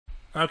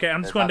Okay,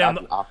 I'm just It's going not down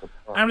actually the. off the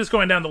book. I'm just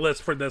going down the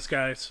list for this,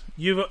 guys.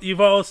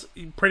 You've all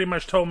pretty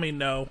much told me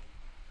no.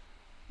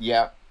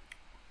 Yeah,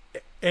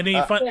 Any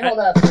fun? Wait, hold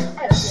up. I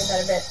gotta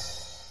see that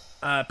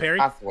a bit. Perry.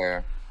 I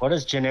swear. What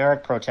is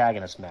generic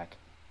protagonist mech?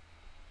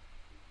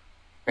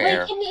 Fair.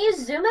 Wait, can you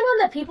zoom in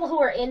on the people who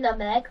are in the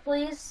mech,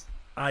 please?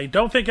 I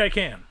don't think I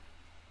can.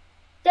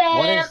 Damn.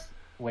 What is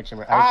which? I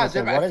was Ah, gonna say,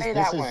 did I what is say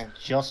this? that Is one?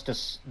 just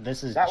a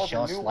this is That was a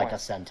just new like one. a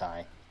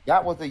Sentai.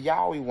 That was the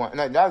Yaoi one.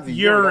 No, that was the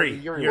Yuri.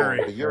 Yuri Yuri.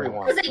 one. The Yuri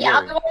one. Was it Yuri.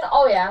 Yaoi one?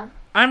 Oh, yeah.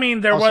 I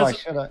mean, there Oh, so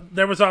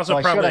was also So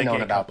I should probably have a known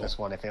gay about couple. this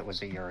one if it was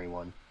a Yuri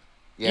one.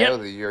 Yeah, Yep. it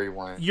was the Yuri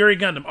one. Yuri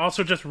Gundam,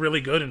 also just really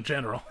good in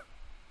general.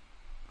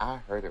 I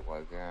heard it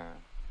was, yeah.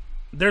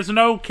 There's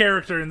no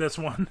character in this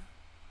one.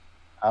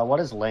 What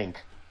is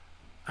Link?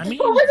 I mean,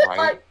 What was it Right.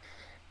 like?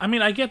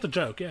 I get the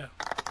joke. Yeah.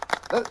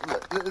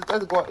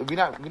 Let's go. We're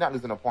not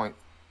losing a point.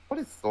 What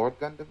is Sword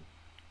Gundam?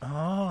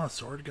 Oh,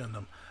 Sword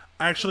Gundam.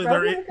 Actually, Bro,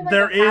 there you is, look like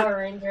there a is Power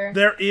Ranger.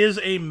 there is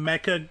a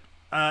mecha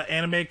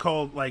anime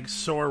called like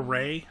Sword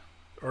Ray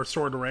or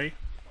Sword Ray.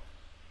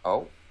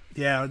 Oh,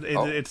 Yeah,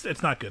 Oh.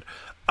 it's not good.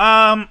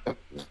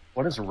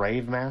 What is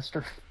Rave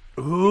Master?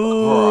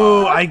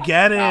 Ooh, I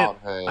get it.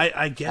 childhood.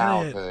 I get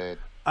it. Childhood.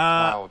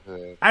 Uh,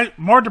 Childhood.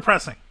 More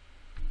depressing.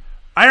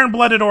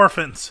 Iron-blooded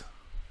orphans.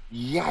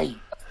 Yikes.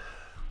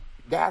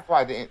 That's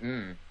why I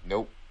didn't.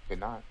 Nope. Could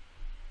not.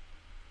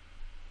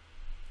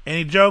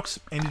 Any jokes?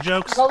 Any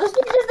jokes? Well, this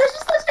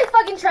just looks like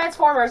fucking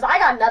Transformers. I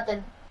got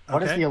nothing.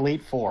 What is Okay. the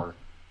Elite Four?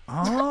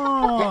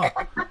 Oh,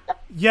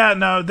 yeah.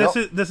 No, this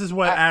Nope. is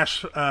what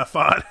Ash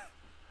fought.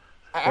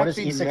 I What is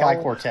actually Isekai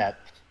know- Quartet?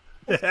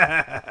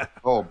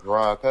 Oh,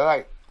 bruh.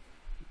 Cause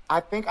I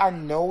think I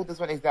know this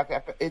one exactly.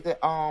 Is it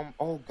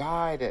Oh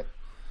God.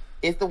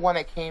 It's the one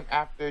that came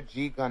after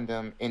G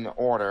Gundam in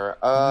order.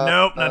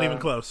 Nope, not even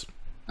close.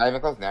 Not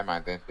even close. Never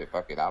mind. Then shit.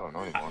 Fuck it. I don't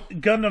know anymore.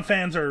 Gundam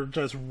fans are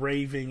just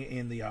raving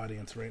in the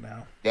audience right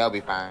now. They'll be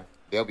fine.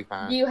 They'll be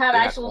fine. Do you have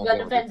They're not actual gonna be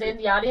Gundam able to fans do in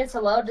the audience?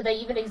 Hello? Do they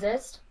even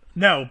exist?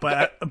 No,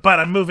 but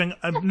I'm moving.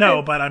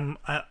 No, but I'm.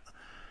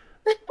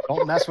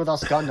 Don't mess with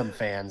us Gundam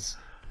fans.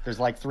 There's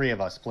like 3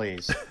 of us,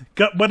 please.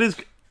 What is?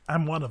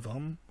 I'm one of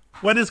them.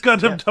 What is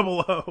Gundam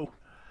 00?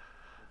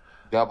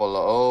 Double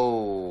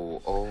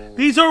O. Oh.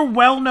 These are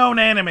well-known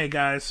anime,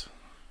 guys.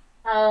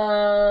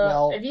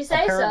 Well, If you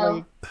say so.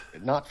 apparently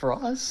not for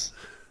us.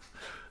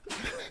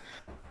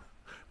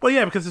 Well,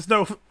 yeah, because it's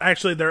no.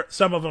 Actually,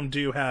 some of them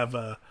do have.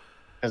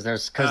 Because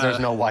there's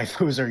no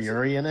waifus or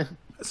Yuri in it.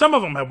 Some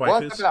of them have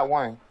What's waifus. that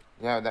one?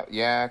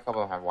 Yeah, a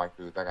couple of them have white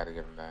foods. I gotta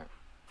give them that.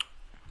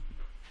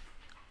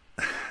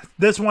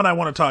 This one I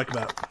want to talk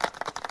about.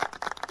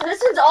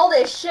 This is all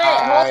this shit.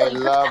 I Holy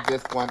love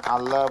this one. I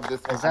love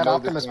this one. Is that I know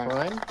this Optimus one.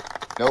 Prime?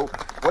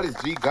 Nope. What is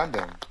G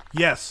Gundam?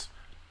 Yes.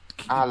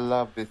 I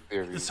love this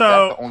series. So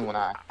That's the only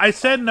one I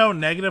said no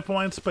negative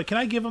points, but can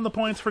I give them the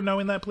points for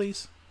knowing that,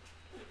 please?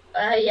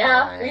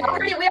 yeah. We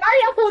already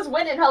know who's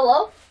winning.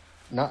 Hello?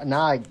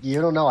 Nah, you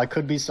don't know. I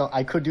could do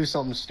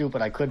something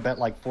stupid. I could bet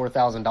like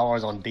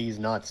 $4,000 on D's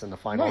nuts in the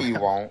final. No, you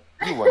round. won't.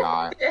 You will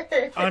not.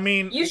 I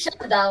mean, You should,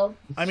 though.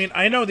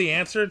 I know the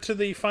answer to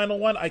the final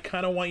one. I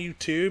kind of want you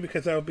to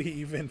because that would be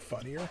even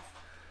funnier.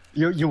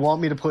 You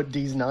want me to put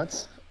D's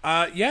nuts?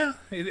 Yeah,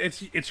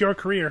 it's your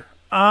career.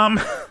 All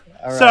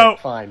right, So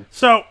fine.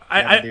 So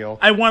Not a deal.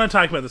 I want to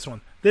talk about this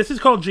one. This is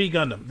called G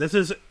Gundam. This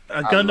is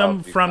a Gundam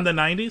love G from the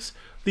Gundam. 90s.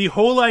 The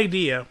whole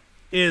idea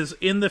is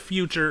in the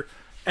future,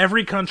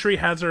 every country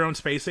has their own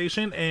space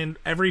station, and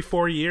every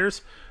 4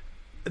 years,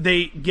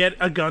 they get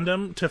a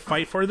Gundam to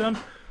fight for them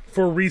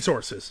for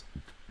resources.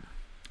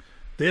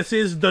 This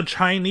is the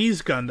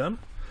Chinese Gundam,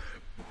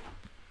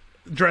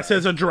 dressed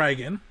as a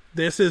dragon.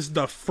 This is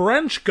the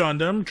French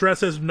Gundam,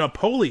 dressed as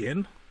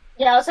Napoleon.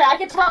 Yeah, I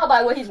can tell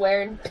by what he's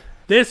wearing.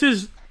 This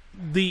is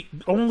the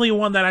only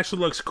one that actually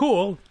looks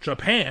cool,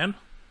 Japan.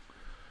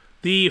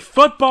 The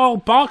football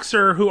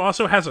boxer who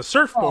also has a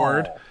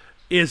surfboard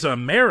is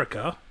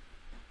America.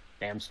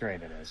 Damn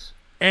straight it is.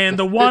 And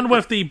the one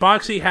with the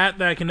boxy hat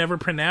that I can never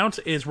pronounce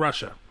is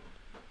Russia.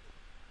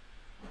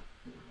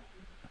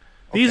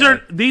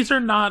 These are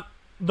not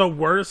the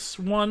worst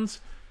ones.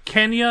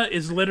 Kenya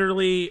is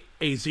literally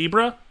a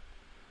zebra.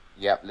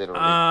 Yep, literally.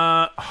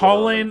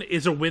 Holland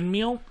is a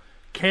windmill.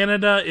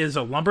 Canada is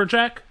a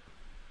lumberjack.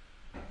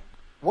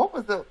 What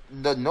was the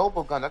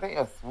noble gun? I think it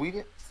was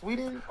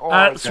Sweden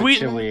or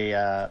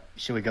Sweden.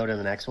 Should we go to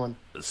the next one?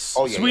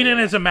 Oh, yeah, Sweden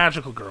yeah. is a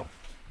magical girl.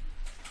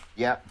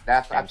 Yep, I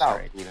Damn thought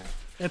straight. Sweden.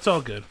 It's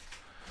all good.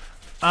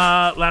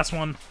 Last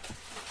one.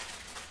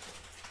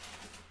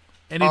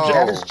 Any Oh.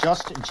 That is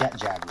just Jet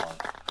Jaguar.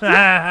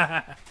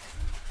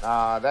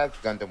 That's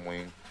Gundam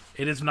Wing.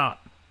 It is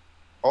not.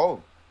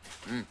 Oh.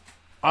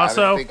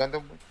 Also, I didn't say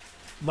Gundam Wing.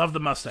 love the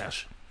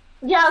mustache.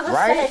 Yeah, I was gonna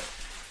Right? say.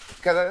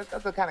 Because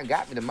that's what kind of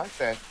got me, the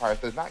mustache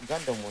part. So it's not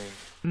Gundam Wing.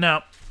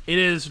 No, it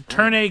is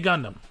Turn A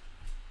Gundam.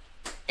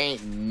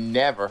 Ain't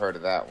never heard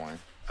of that one.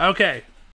 Okay,